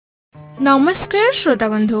नमस्कार श्रोता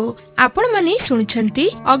बंधु, आपण माने शुणुछंती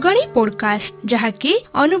अगणी पॉडकास्ट जहाँकि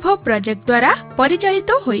अनुभव प्रोजेक्ट द्वारा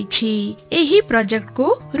परिचालित होईछि। एही प्रोजेक्ट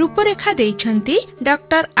को रूपरेखा देइछंती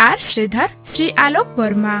डॉक्टर आर श्रीधर, श्री आलोक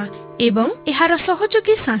वर्मा एवं एहार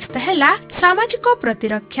सहयोगी संस्था हैला सामाजिक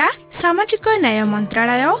प्रतिरक्षा, सामाजिक न्याय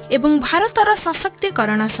मंत्रालय एवं भारतर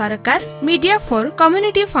सशक्तिकरण सरकार मीडिया फॉर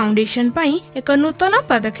कम्युनिटी फाउंडेशन पई एक नूतन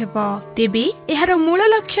पदक्षेप। तेबे एहार मूल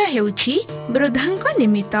लक्ष्य हेउछि वृद्धांक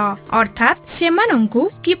निमित्त, अर्थात सेमानंकु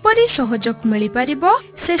किपरि सहयोग मिलि परिबो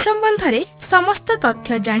से संबंध रे समस्त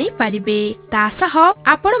तथ्य जानि पारिबे। तासह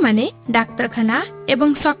आपण माने डाक्तरखाना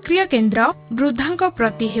एवं सक्रिय केन्द्र, वृद्धांक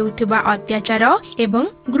प्रति हेउथिबा अत्याचार एवं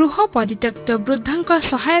गृह परित्यक्त वृद्धांक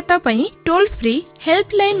सहायता पई टोल फ्री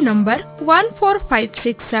हेल्पलाइन नंबर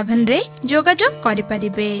 14567 रे जोगाजोग करि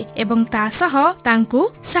परिबे एवं तासह तांकु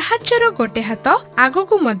सहायतार गोटे हात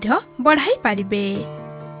आगकु मध्य बढ़ाई परिबे।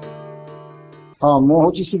 हाँ, मु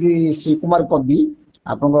हूँ श्री कुमार पद्दी,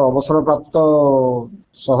 आपन अवसर प्राप्त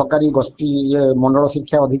सहकारी गोष्ठी मंडल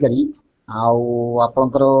शिक्षा अधिकारी।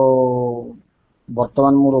 आपणकर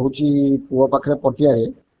वर्तमान मु रोची पुओ पाखे पटियारे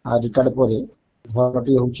रिटायर्ड पर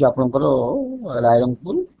घरटी हूँ आपणकर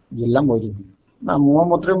रायरंगपुर जिला मयूरभंज ना मो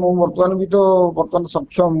मत बर्तमान भी तो बर्तमान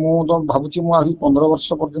सक्षम मु तो भावुँ मु 15 वर्ष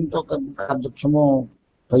पर्यंत कार्यक्षम हो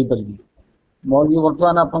पारि मोर भी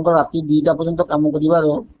बर्तमान आप राति 2टा पर्यंत काम कर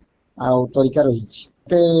तरीका रही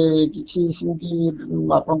कि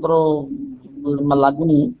आपणकर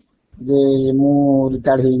लगुनि जे मु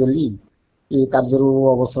रिटायर्ड हो गली ये कार्य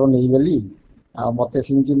अवसर नहीं गली मत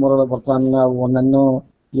सेमती मोर बर्तमान अन्न्य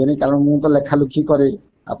ये नहीं कारण मु तो लेखा लुखी करे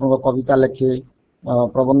आप कविता लेखे,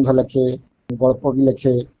 प्रबंध लेखे, गल्प भी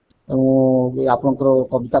लेखे। आपणकर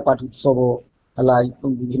कविता पाठ उत्सव है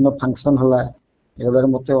विभिन्न फंक्शन है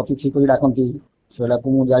मत अतिथि कर डाकती सेटा को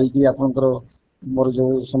मुझे आपणकर मोर जो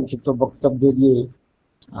संक्षिप्त वक्तव्य दिए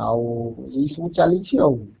यही सब चली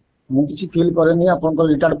मुझे फिल कैनि आपंकर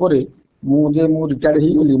रिटायर्ड पर मुझे रिटायर्ड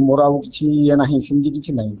हो गली मोर आउ कि ना सेमती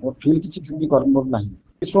किसी ना मोर फिल किसी मोर ना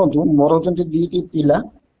शुणु मोर होती 2टी पिला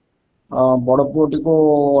बड़ पुओटी को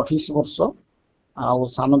 28 वर्ष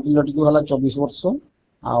सान पिलाटी को 24 वर्ष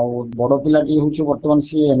बड़ पिलाटी हूँ बर्तमान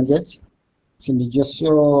सी एनगेज सी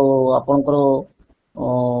निजस्व आपणकर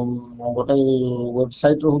गोटे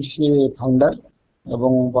वेबसाइट हूँ सी फाउंडर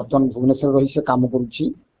एवं बर्तमान भुवनेश्वर रही से काम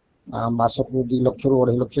करुच्ची मासक 2 लाख ରୁ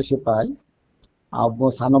 2.5 लाख से पाए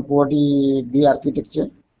सान पुआटी बी आर्किटेक्चर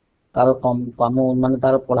तार काम माने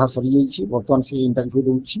तार पढ़ा सरी जाइए बर्तमान से इंटरव्यू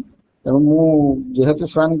दूची तेणु मुझे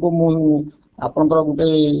स्वयं को आपणकर गोटे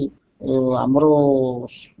आमर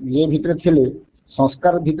ये भितर थे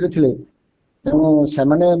संस्कार भितर थे तेणु से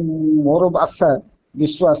मोर आशा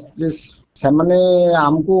विश्वास से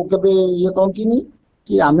आमको केबे ये कहती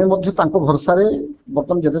कि आमे मध्य तांको भरसा रे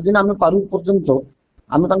बर्तमान जते दिन आमे पारू पर्यंत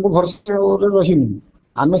आमे तांको भरसा रे रहिनु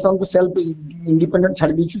आमे सबको सेल्फ इंडिपेंडेंट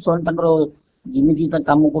छाड़ दीछु सन तांकर जिमिति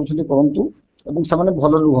काम करछथि करंतु एवं से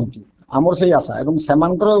भल रुहंतु आमर से आशा एवं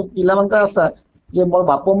सेमानकर पिला मानकर आशा जे मोर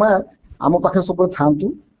बापा माँ आम पाखे सब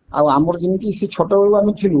थांतु आमर जिमिति से छोट बेलू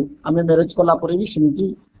आमे थिलु आमे मैरेज कला पर भी सिमति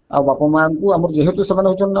बापा माँ को आमर जेहेतु से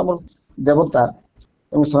आमर देवता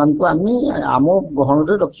एवं से आमे आम गहन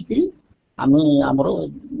रे रखिकरी आमे आमर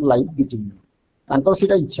लाइफ बीतेलु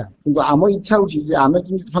सीटा इच्छा किंतु आम इच्छा हूँ आमे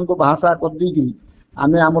कि बाहासा कर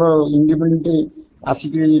आमे आमर इंडिपेंडेंट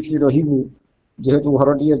आसिक रही जेहेतु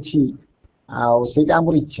घरटी अच्छी आईटा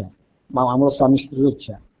आमर इच्छा आम स्वामी स्त्री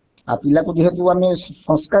इच्छा आ पिला को जेहेतु आम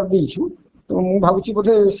संस्कार देचु तो मुझे भावुँ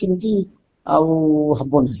बोधे सेमती हम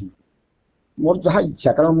ना मोर जहाँ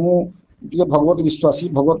इच्छा कारण मुझे भगवत विश्वासी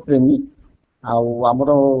भगवत प्रेमी आमर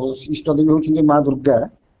इष्टदेवी हूँ माँ दुर्गा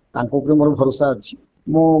तांको मोर भरोसा अच्छी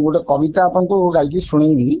मु गोटे कविता आपको गायकी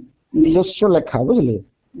शुणेबी निजस्व लेखा बुझे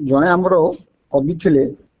जड़े आमर कवि थे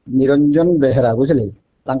निरंजन बेहेरा बुझे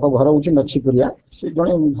घर हूँ नछीपुरिया से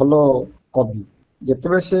जड़े भल कवि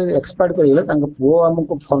जिते से एक्सपायर कर पुओ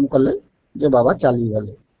आमको फोन कले जे बाबा चली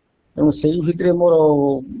गले तेणु से भितर मोर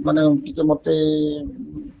माने टिके मते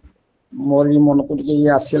मोर मन को टिके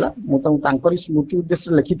आसला मुझे स्मृति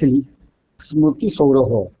उद्देश्य लिखी स्मृति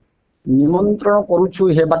सौरभ निमंत्रण करुछु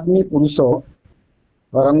हे बाग्मी पुरुष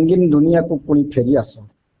रंगीन दुनिया को पुणी फेरी आस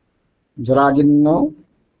जराजीर्ण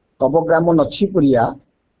तब ग्राम नछीपुरिया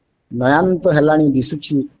नयांत हेलाणी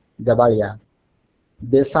दिशुची देवालिया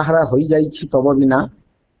बेसहारा हो जाइछि तब बिना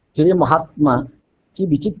हे महात्मा कि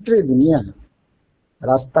विचित्र दुनिया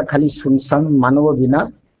रास्ता खाली सुनसान मानव बिना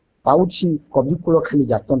पाउछि कविकुल खाली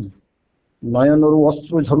जातन नयनरु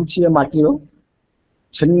अश्रु झरुछि माटीर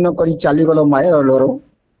छिन्न करी चलीगल मायर लोर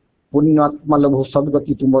पुण्य आत्मा लघु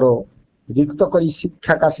सदगति तुमर रिक्त करी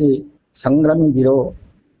शिक्षा काशे संग्रामी वीर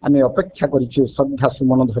आमे अपेक्षा करिछु श्रद्धा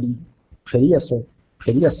सुमन धरी ଫେରି ଆସ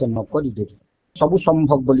ଫେରି ଆସ ନକରି ଡେରି। ସବୁ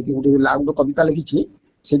ସମ୍ଭବ ବୋଲିକି ଗୋଟେ କବିତା ଲେଖିଛି।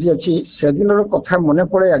 ସେଠି ଅଛି, ସେଦିନର କଥା ମନେ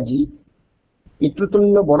ପଡ଼େ ଆଜି,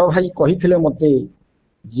 ପିତୃତୁଲ୍ୟ ବଡ଼ ଭାଇ କହିଥିଲେ ମତେ,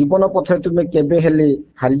 ଜୀବନ ପଥରେ ତୁମେ କେବେ ହେଲେ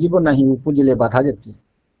ହାରିଯିବ ନାହିଁ ଉପୁଜିଲେ ବାଧା ଯେତେ।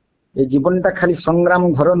 ଏ ଜୀବନଟା ଖାଲି ସଂଗ୍ରାମ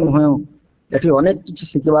ଘର ନୁହେଁ, ଏଠି ଅନେକ କିଛି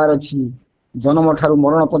ଶିଖିବାର ଅଛି। ଜନ୍ମ ଠାରୁ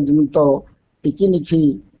ମରଣ ପର୍ଯ୍ୟନ୍ତ ଟିକି ନିଖି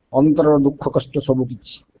ଅନ୍ତରର ଦୁଃଖ କଷ୍ଟ ସବୁ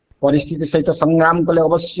କିଛି। ପରିସ୍ଥିତି ସହିତ ସଂଗ୍ରାମ କଲେ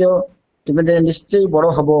ଅବଶ୍ୟ ତୁମେ ନିଶ୍ଚୟ ବଡ଼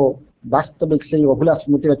ହବ। ବାସ୍ତବିକ ସେଇ ଅଭୁଲା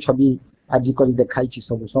ସ୍ମୃତିର ଛବି ଆଜି କରି ଦେଖାଇଛି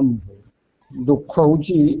ସବୁ ସମ୍ଭବ। ଦୁଃଖ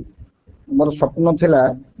ହଉଛି, ମୋର ସ୍ୱପ୍ନ ଥିଲା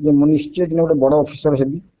ଯେ ମୁଁ ନିଶ୍ଚୟ ଦିନ ଗୋଟେ ବଡ଼ ଅଫିସର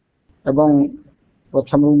ହେବି ଏବଂ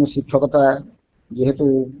ପ୍ରଥମରୁ ମୁଁ ଶିକ୍ଷକତା ଯେହେତୁ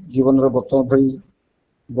ଜୀବନର ଗତ ଭଳି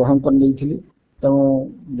ଗ୍ରହଣ କରି ନେଇଥିଲି, ତେଣୁ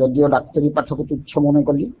ଯଦିଓ ଡାକ୍ତରୀ ପାଠକୁ ତୁଚ୍ଛ ମନେ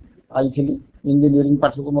କଲି ପାଇଥିଲି, ଇଞ୍ଜିନିୟରିଂ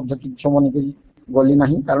ପାଠକୁ ମଧ୍ୟ ତୁଚ୍ଛ ମନେ କରି ଗଲି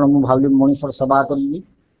ନାହିଁ, କାରଣ ମୁଁ ଭାବିଲି ମଣିଷର ସେବା କରିବି,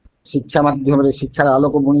 ଶିକ୍ଷା ମାଧ୍ୟମରେ ଶିକ୍ଷାର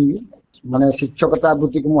ଆଲୋକ ବୁଣିବି। ମାନେ ଶିକ୍ଷକତା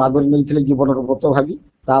ବୃତ୍ତିକୁ ମୁଁ ଆଗରେ ନେଇଥିଲି ଜୀବନର ବ୍ରତ ଭାବି।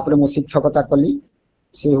 ତାପରେ ମୁଁ ଶିକ୍ଷକତା କଲି।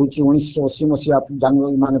 ସେ ହେଉଛି 1980 ମସିହା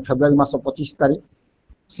ଜାନୁଆରୀ ଫେବୃଆରୀ ମାସ 25 ତାରିଖ।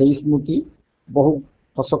 ସେଇ ସ୍ମୃତି ବହୁ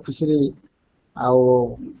ହସ ଖୁସିରେ ଆଉ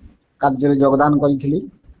କାର୍ଯ୍ୟରେ ଯୋଗଦାନ କରିଥିଲି।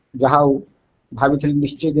 ଯାହା ହଉ ଭାବିଥିଲି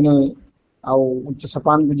ନିଶ୍ଚୟ ଦିନେ ଆଉ ଉଚ୍ଚ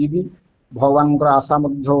ସୋପାନକୁ ଯିବି। ଭଗବାନଙ୍କର ଆଶା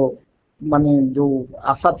ମଧ୍ୟ ଯୋଉ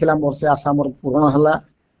ଆଶା ଥିଲା ମୋର, ସେ ଆଶା ମୋର ପୂରଣ ହେଲା।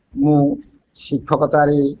 ମୁଁ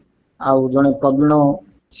ଶିକ୍ଷକତାରେ ଆଉ ଜଣେ ପ୍ରବୀଣ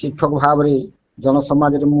ଶିକ୍ଷକ ଭାବରେ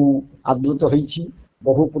ଜନସମାଜରେ ମୁଁ ଆଦୃତ ହେଇଛି।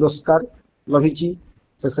 ବହୁ ପୁରସ୍କାର ଲଭିଛି।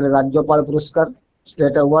 ଶେଷରେ ରାଜ୍ୟପାଳ ପୁରସ୍କାର,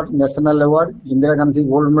 state award, national award, Indira Gandhi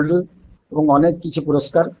gold medal ଏବଂ ଅନେକ କିଛି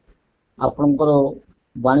ପୁରସ୍କାର, ଆପଣଙ୍କର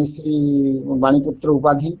ବାଣୀଶ୍ରୀ ବାଣୀପୁତ୍ର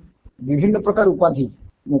ଉପାଧି, ବିଭିନ୍ନ ପ୍ରକାର ଉପାଧି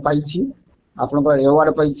ମୁଁ ପାଇଛି। ଆପଣଙ୍କର ଆୱାର୍ଡ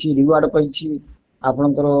ପାଇଛି, ରିୱାର୍ଡ ପାଇଛି।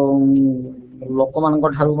 ଆପଣଙ୍କର ଲୋକମାନଙ୍କ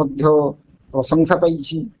ଠାରୁ ମଧ୍ୟ ପ୍ରଶଂସା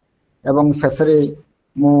ପାଇଛି। ଏବଂ ଶେଷରେ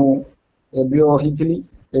ମୁଁ ଏବିଓ ହେଇଥିଲି।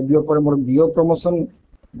 ଏବିଓ ପରେ ମୋର ବିଓ ପ୍ରମୋସନ,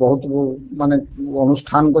 ବହୁତ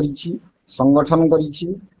ଅନୁଷ୍ଠାନ କରିଛି, ସଂଗଠନ କରିଛି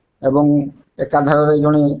ଏବଂ ଏକାଧାରରେ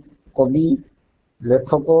ଜଣେ କବି,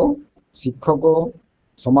 ଲେଖକ, ଶିକ୍ଷକ,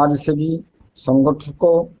 ସମାଜସେବୀ, ସଂଗଠକ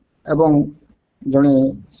ଏବଂ ଜଣେ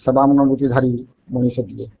ସେବା ମନୋବୃତ୍ତିଧାରୀ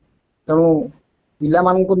ମଣିଷଟିଏ। ତେଣୁ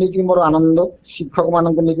ପିଲାମାନଙ୍କୁ ନେଇକି ମୋର ଆନନ୍ଦ,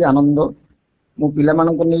 ଶିକ୍ଷକମାନଙ୍କୁ ନେଇକି ଆନନ୍ଦ। ମୁଁ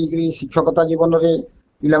ପିଲାମାନଙ୍କୁ ନେଇକରି ଶିକ୍ଷକତା ଜୀବନରେ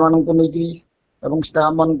ପିଲାମାନଙ୍କୁ ନେଇକରି ଏବଂ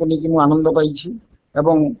ଷ୍ଟାଫ ମାନଙ୍କୁ ନେଇକି ମୁଁ ଆନନ୍ଦ ପାଇଛି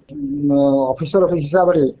ଏବଂ ଅଫିସର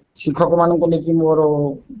ହିସାବରେ ଶିକ୍ଷକମାନଙ୍କୁ ନେଇକି ମୋର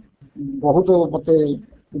ବହୁତ ମୋତେ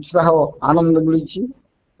ଉତ୍ସାହ ଆନନ୍ଦ ମିଳିଛି।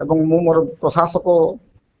 ଏବଂ ମୁଁ ମୋର ପ୍ରଶାସକ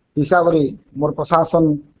ହିସାବରେ ମୋର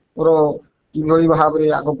ପ୍ରଶାସନର କିଭଳି ଭାବରେ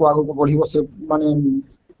ଆଗକୁ ଆଗକୁ ବଢ଼ିବ ସେ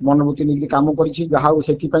ମନୋବୃତ୍ତି ନେଇକି କାମ କରିଛି। ଯାହା ହଉ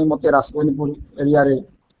ସେଥିପାଇଁ ମୋତେ ରାସଗୋବିନ୍ଦପୁର ଏରିଆରେ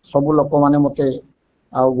ସବୁ ଲୋକମାନେ ମୋତେ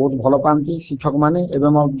ଆଉ ବହୁତ ଭଲ ପାଆନ୍ତି, ଶିକ୍ଷକମାନେ। ଏବେ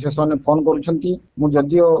ମଧ୍ୟ ସେମାନେ ଫୋନ କରୁଛନ୍ତି। ମୁଁ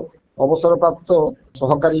ଯଦିଓ ଅବସରପ୍ରାପ୍ତ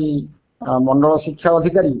ସହକାରୀ ମଣ୍ଡଳ ଶିକ୍ଷା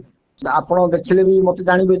ଅଧିକାରୀ, ଆପଣ ଦେଖିଲେ ବି ମୋତେ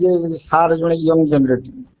ଜାଣିବେ ଯେ ସାର୍ ଜଣେ ୟଙ୍ଗ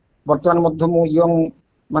ଜେନେରେଟିଭ। ବର୍ତ୍ତମାନ ମଧ୍ୟ ମୁଁ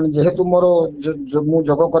ଯେହେତୁ ମୋର ମୁଁ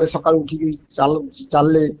ଯୋଗ କରେ ସକାଳୁ ଉଠିକି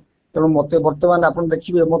ଚାଲିଲେ, ତେଣୁ ମୋତେ ବର୍ତ୍ତମାନ ଆପଣ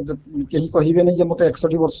ଦେଖିବେ କେହି କହିବେନି ଯେ ମୋତେ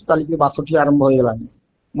 61 ବର୍ଷ ଚାଲିକି 62 ଆରମ୍ଭ ହେଇଗଲାଣି।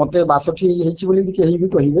 ମୋତେ 62 ହେଇଛି ବୋଲି କେହି ବି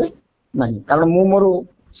କହିବେ ନାହିଁ, କାରଣ ମୁଁ ମୋର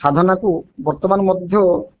ସାଧନାକୁ ବର୍ତ୍ତମାନ ମଧ୍ୟ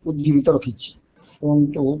ଉଜ୍ଜୀବିତ ରଖିଛି।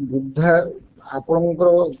 କିନ୍ତୁ ବୃଦ୍ଧା ଆପଣଙ୍କର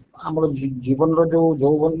ଆମର ଜୀବନର ଯୋଉ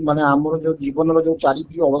ଆମର ଯୋଉ ଜୀବନର ଯୋଉ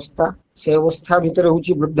ଚାରିଟି ଅବସ୍ଥା, ସେ ଅବସ୍ଥା ଭିତରେ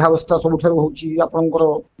ହଉଛି ବୃଦ୍ଧାବସ୍ଥା ସବୁଠାରୁ ହଉଛି ଆପଣଙ୍କର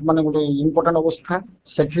ଗୋଟେ ଇମ୍ପୋର୍ଟାଣ୍ଟ ଅବସ୍ଥା।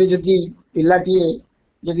 ସେଥିରେ ଯଦି ପିଲାଟିଏ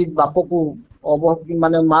ଯଦି ବାପକୁ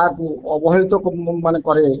ମାକୁ ଅବହେଳିତ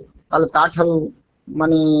କରେ, ତାହେଲେ ତାଠାରୁ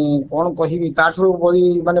କଣ କହିବି, ତାଠାରୁ ବଳି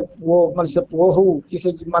ପୁଅ ସେ ପୁଅ ହଉ କି ସେ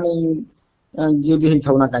ଯିଏ ବି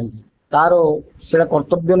ହେଇଥାଉ ନା କାହିଁକି, ତାର ସେଇଟା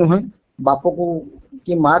କର୍ତ୍ତବ୍ୟ ନୁହେଁ। ବାପକୁ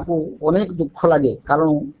କି ମାକୁ ଅନେକ ଦୁଃଖ ଲାଗେ, କାରଣ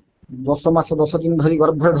 10 ମାସ 10 ଦିନ ଧରି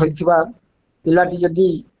ଗର୍ଭରେ ଧରିଥିବା ପିଲାଟି ଯଦି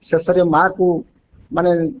ଶେଷରେ ମାକୁ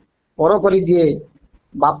ପର କରିଦିଏ,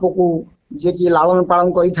 ବାପକୁ ଯିଏକି ଲାଳନ ପାଳନ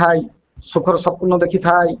କରିଥାଏ, ସୁଖର ସ୍ୱପ୍ନ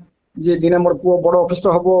ଦେଖିଥାଏ ଯେ ଦିନେ ମୋର ପୁଅ ବଡ଼ ଅଫିସର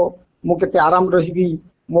ହବ, ମୁଁ କେତେ ଆରାମ ରହିବି,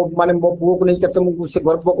 ମୋ ପୁଅକୁ ନେଇ କେତେ ସେ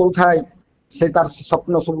ଗର୍ବ କରୁଥାଏ, ସେ ତାର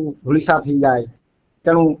ସ୍ୱପ୍ନ ସବୁ ଧୂଳିସାତ ହେଇଯାଏ।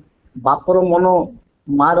 ତେଣୁ ବାପର ମନ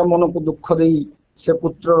ମାର ମନକୁ ଦୁଃଖ ଦେଇ ସେ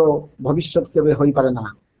ପୁତ୍ରର ଭବିଷ୍ୟତ କେବେ ହୋଇପାରେ ନା।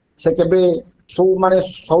 ସେ କେବେ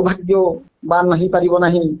ସୌଭାଗ୍ୟବାନ ହେଇପାରିବ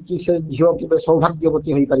ନାହିଁ, କି ସେ ଝିଅ କେବେ ସୌଭାଗ୍ୟବତୀ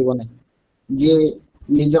ହୋଇପାରିବ ନାହିଁ। ଯିଏ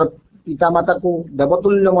ନିଜର ପିତାମାତାକୁ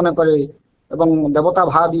ଦେବତୁଲ୍ୟ ମନେ କରେ ଏବଂ ଦେବତା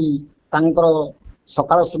ଭାବି ତାଙ୍କର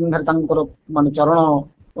ସକାଳ ସନ୍ଧ୍ୟାରେ ତାଙ୍କର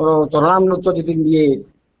ଚରଣାମୃତ ଯଦି ନିଏ,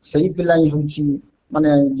 ସେଇ ପିଲା ହିଁ ହେଉଛି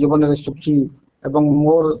ଜୀବନରେ ସୁଖୀ। ଏବଂ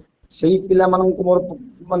ମୋର ସେଇ ପିଲାମାନଙ୍କୁ ମୋର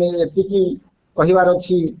ଏତିକି କହିବାର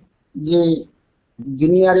ଅଛି ଯେ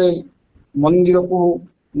ଦୁନିଆରେ ମନ୍ଦିରକୁ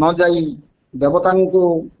ନ ଯାଇ ଦେବତାଙ୍କୁ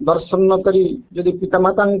ଦର୍ଶନ କରି ଯଦି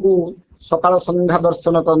ପିତାମାତାଙ୍କୁ ସକାଳ ସନ୍ଧ୍ୟା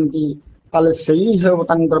ଦର୍ଶନ କରନ୍ତି, ତାହେଲେ ସେଇ ହେବ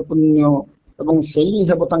ତାଙ୍କର ପୁଣ୍ୟ ଏବଂ ସେଇ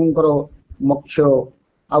ହେବ ତାଙ୍କର ମୋକ୍ଷ,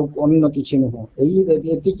 ଆଉ ଅନ୍ୟ କିଛି ନୁହଁ।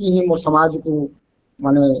 ଏତିକି ହିଁ ମୋ ସମାଜକୁ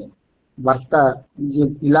ମାନେ ବାର୍ତ୍ତା, ଯେ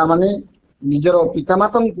ପିଲାମାନେ ନିଜର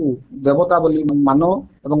ପିତାମାତାଙ୍କୁ ଦେବତା ବୋଲି ମାନ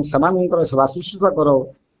ଏବଂ ସେମାନଙ୍କର ସେବା ଶୁଶ୍ରୂଷା କର,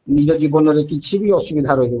 ନିଜ ଜୀବନରେ କିଛି ବି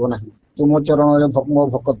ଅସୁବିଧା ରହିବ ନାହିଁ। ତୁମ ଚରଣରେ ମୋ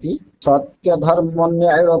ଭକତି, ସତ୍ୟ ଧର୍ମ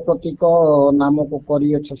ନ୍ୟାୟ ପ୍ରତୀକ, ନାମକୁ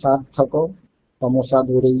କରିଅଛ ସାର୍ଥକ, ତମସା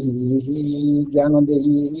ଦୂରେଇ ଜ୍ଞାନ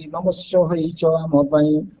ଦେଇ ନମସ୍ୟ ହୋଇଛ ଆମ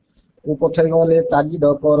ପାଇଁ। କୁପଥେ ଗଲେ ତାଗିଦ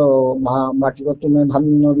କର, ମାଟିର ତୁମେ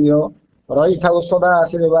ଧନ୍ୟ ବିୟ, ରହିଥାଉ ସଦା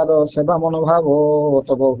ଆଶୀର୍ବାଦ, ସେବା ମନୋଭାବ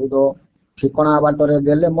ତବ ହୃଦ, ଠିକଣା ବାଟରେ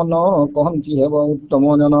ଦେଲେ ମନ, କହନ୍ତି ହେବ ଉତ୍ତମ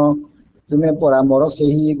ଜନ, ତୁମେ ପରା ମୋର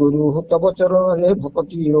ସେହି ଗୁରୁ, ତବ ଚରଣରେ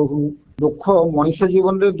ଭକତି ରହୁ। ଦୁଃଖ, ମଣିଷ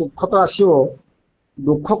ଜୀବନରେ ଦୁଃଖ ତ ଆସିବ,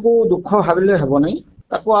 ଦୁଃଖକୁ ଦୁଃଖ ଭାବିଲେ ହେବ ନାହିଁ,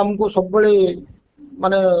 ତାକୁ ଆମକୁ ସବୁବେଳେ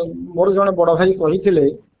ମାନେ ମୋର ଜଣେ ବଡ ଭାଇ କହିଥିଲେ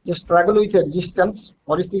ଯେ ଷ୍ଟ୍ରଗଲ ୱିଥ ଏକ୍ଜିଷ୍ଟେନ୍ସ,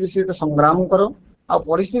 ପରିସ୍ଥିତି ସହିତ ସଂଗ୍ରାମ କର, ଆଉ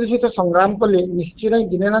ପରିସ୍ଥିତି ସହିତ ସଂଗ୍ରାମ କଲେ ନିଶ୍ଚୟ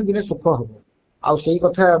ଦିନେ ନା ଦିନେ ସୁଖ ହବ। ଆଉ ସେଇ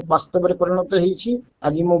କଥା ବାସ୍ତବରେ ପରିଣତ ହେଇଛି।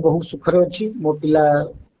 ଆଜି ମୁଁ ବହୁତ ସୁଖରେ ଅଛି। ମୋ ପିଲା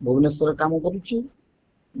ଭୁବନେଶ୍ୱରରେ କାମ କରୁଛି,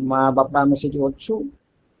 ମା ବାପା ଆମେ ସେଠି ଅଛୁ,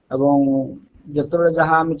 ଏବଂ ଯେତେବେଳେ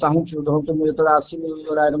ଯାହା ଆମେ ଚାହୁଁଛୁ, ଧରନ୍ତୁ ମୁଁ ଯେତେବେଳେ ଆସିଲି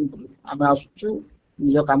ରାୟରଙ୍ଗପୁର, ଆମେ ଆସୁଛୁ,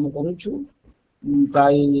 ନିଜ କାମ କରୁଛୁ।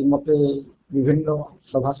 ପ୍ରାୟ ମତେ ବିଭିନ୍ନ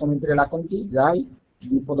ସଭା ସମିତିରେ ଡାକନ୍ତି, ଯାଇ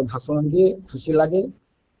ବିପଦ ଭାଷଣ ଦିଏ, ଖୁସି ଲାଗେ।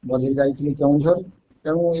 ମଝିରେ ଯାଇଥିଲି କେଉଁଝର,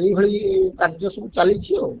 ତେଣୁ ଏଇଭଳି କାର୍ଯ୍ୟ ସବୁ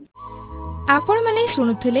ଚାଲିଛି ଆଉ। ଆପଣମାନେ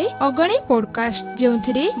ଶୁଣୁଥିଲେ ଅଗଣି ପୋଡକାଷ୍ଟ,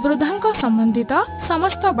 ଯେଉଁଥିରେ ବୃଦ୍ଧାଙ୍କ ସମ୍ବନ୍ଧିତ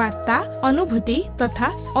ସମସ୍ତ ବାର୍ତ୍ତା, ଅନୁଭୂତି ତଥା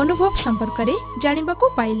ଅନୁଭବ ସମ୍ପର୍କରେ ଜାଣିବାକୁ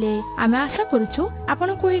ପାଇଲେ। ଆମେ ଆଶା କରୁଛୁ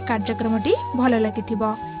ଆପଣଙ୍କୁ ଏହି କାର୍ଯ୍ୟକ୍ରମଟି ଭଲ ଲାଗିଥିବ।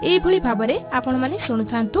 ଏଇଭଳି ଭାବରେ ଆପଣମାନେ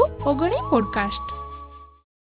ଶୁଣୁଥାନ୍ତୁ ଅଗଣି ପୋଡକାଷ୍ଟ।